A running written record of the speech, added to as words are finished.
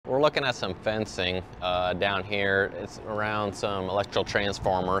we're looking at some fencing down here. It's around some electrical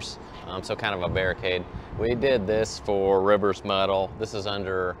transformers, so kind of a barricade. We did this for Rivers Metal. This is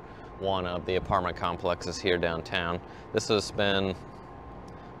under one of the apartment complexes here downtown. This has been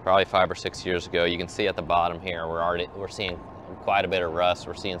probably 5 or 6 years ago. You can see at the bottom here, we're seeing quite a bit of rust.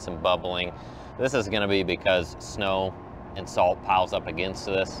 We're seeing some bubbling. This is going to be because snow and salt piles up against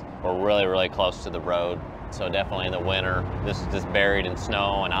this. We're really, really close to the road. So definitely in the winter, this is just buried in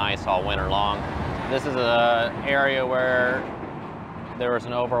snow and ice all winter long. This is an area where there was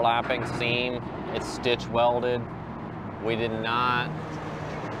an overlapping seam. It's stitch welded. We did not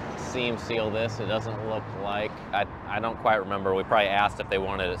seam seal this. It doesn't look like, I don't quite remember. We probably asked if they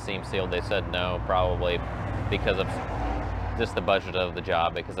wanted it seam sealed. They said no, probably because of just the budget of the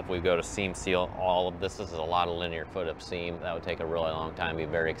job, because if we go to seam seal all of this is a lot of linear foot of seam. That would take a really long time, be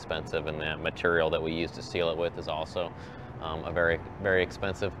very expensive, and the material that we use to seal it with is also a very, very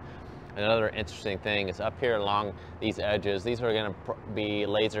expensive. Another interesting thing is up here along these edges, these are going to be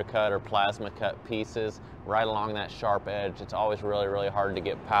laser cut or plasma cut pieces right along that sharp edge. It's always really, really hard to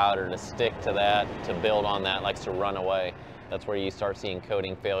get powder to stick to that, to build on that, likes to run away. That's where you start seeing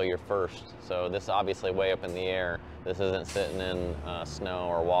coating failure first. So this is obviously way up in the air. This isn't sitting in snow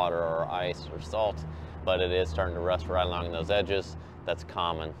or water or ice or salt, but it is starting to rust right along those edges. That's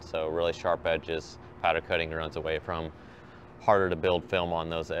common. So really sharp edges, powder coating runs away from. Harder to build film on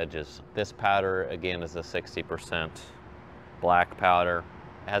those edges. This powder, again, is a 60% black powder.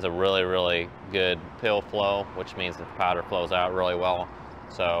 It has a really, really good pill flow, which means that the powder flows out really well.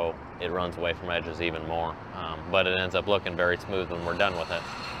 So it runs away from edges even more. But it ends up looking very smooth when we're done with it.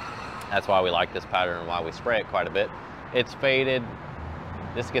 That's why we like this powder and why we spray it quite a bit. It's faded.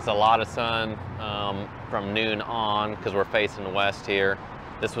 This gets a lot of sun from noon on because we're facing west here.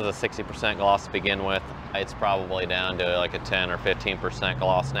 This was a 60% gloss to begin with. It's probably down to like a 10 or 15%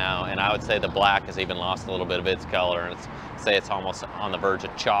 gloss now. And I would say the black has even lost a little bit of its color, and say it's almost on the verge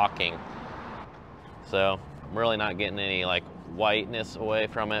of chalking. So I'm really not getting any like whiteness away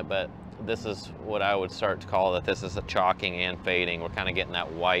from it, but this is what I would start to call that this is a chalking and fading. We're kind of getting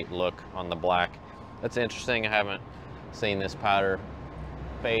that white look on the black. That's interesting. I haven't seen this powder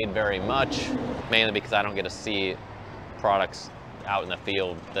fade very much, mainly because I don't get to see products out in the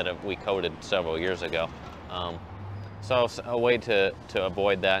field that we coated several years ago. So a way to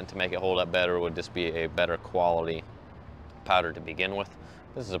avoid that and to make it hold up better would just be a better quality powder to begin with.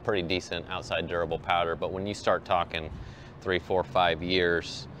 This is a pretty decent outside durable powder, but when you start talking 3, 4, 5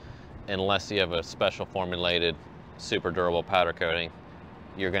 years, unless you have a special formulated super durable powder coating,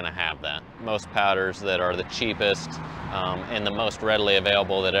 you're going to have that. Most powders that are the cheapest and the most readily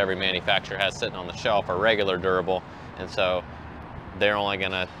available that every manufacturer has sitting on the shelf are regular durable, and so they're only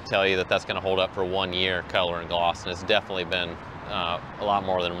going to tell you that that's going to hold up for 1 year color and gloss, and it's definitely been a lot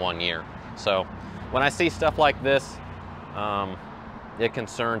more than 1 year. So when I see stuff like this, it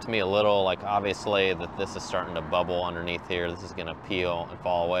concerns me a little. Like, obviously that this is starting to bubble underneath here. This is going to peel and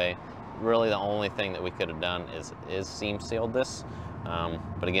fall away. Really the only thing that we could have done is seam sealed this.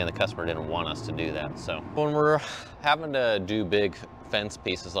 But again, the customer didn't want us to do that. So when we're having to do big fence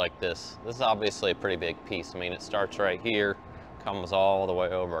pieces like this is obviously a pretty big piece. I mean, it starts right here, comes all the way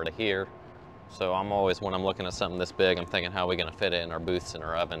over to here. So I'm always, when I'm looking at something this big, I'm thinking, how are we going to fit it in our booths and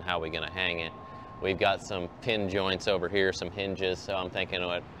our oven? How are we going to hang it? We've got some pin joints over here, some hinges. So I'm thinking,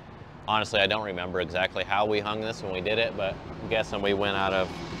 honestly, I don't remember exactly how we hung this when we did it, but I'm guessing we went out of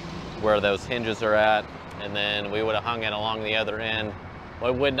where those hinges are at, and then we would have hung it along the other end. We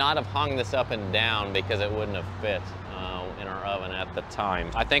would not have hung this up and down because it wouldn't have fit in our oven at the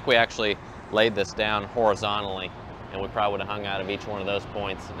time. I think we actually laid this down horizontally, and we probably would have hung out of each one of those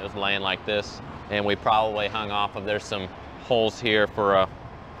points, and it was laying like this. And we probably hung off of, there's some holes here for a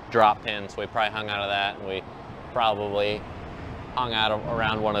drop pin, so we probably hung out of that, and we probably hung out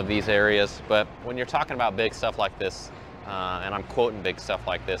around one of these areas. But when you're talking about big stuff like this, and I'm quoting big stuff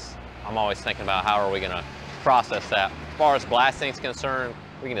like this, I'm always thinking about how are we going to process that. As far as blasting is concerned,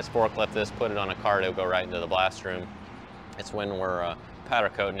 we can just forklift this, put it on a cart, it'll go right into the blast room. It's when we're powder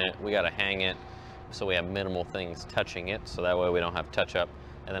coating it, we got to hang it so we have minimal things touching it, so that way we don't have touch up.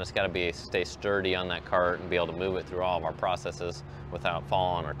 And then it's got to stay sturdy on that cart and be able to move it through all of our processes without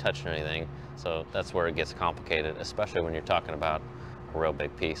falling or touching anything. So that's where it gets complicated, especially when you're talking about a real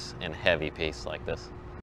big piece and heavy piece like this.